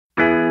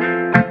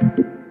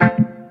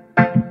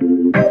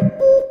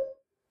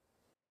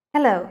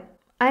Hello,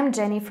 I'm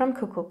Jenny from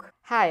QUQUQ.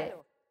 Hi,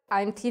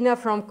 I'm Tina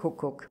from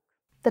QUQUQ.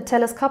 The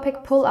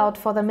telescopic pull-out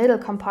for the middle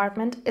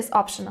compartment is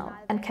optional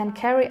and can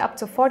carry up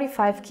to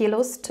 45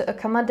 kilos to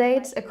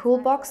accommodate a cool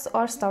box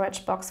or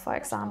storage box, for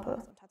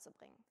example.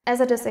 As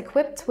it is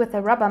equipped with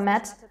a rubber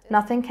mat,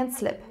 nothing can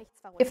slip.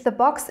 If the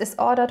box is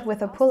ordered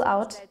with a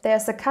pull-out, there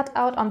is a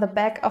cutout on the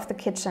back of the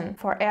kitchen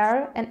for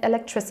air and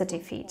electricity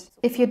feed.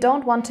 If you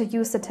don't want to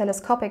use the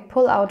telescopic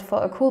pull-out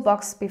for a cool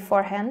box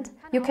beforehand,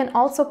 you can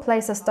also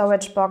place a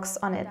storage box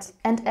on it.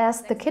 And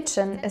as the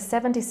kitchen is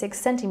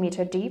 76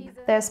 cm deep,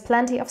 there is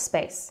plenty of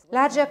space.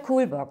 Larger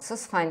cool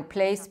boxes find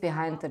place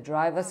behind the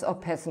driver's or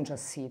passenger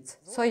seats,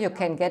 so you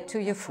can get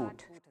to your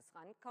food.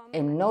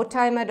 In no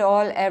time at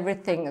all,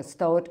 everything is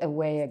stowed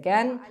away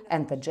again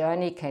and the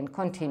journey can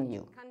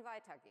continue.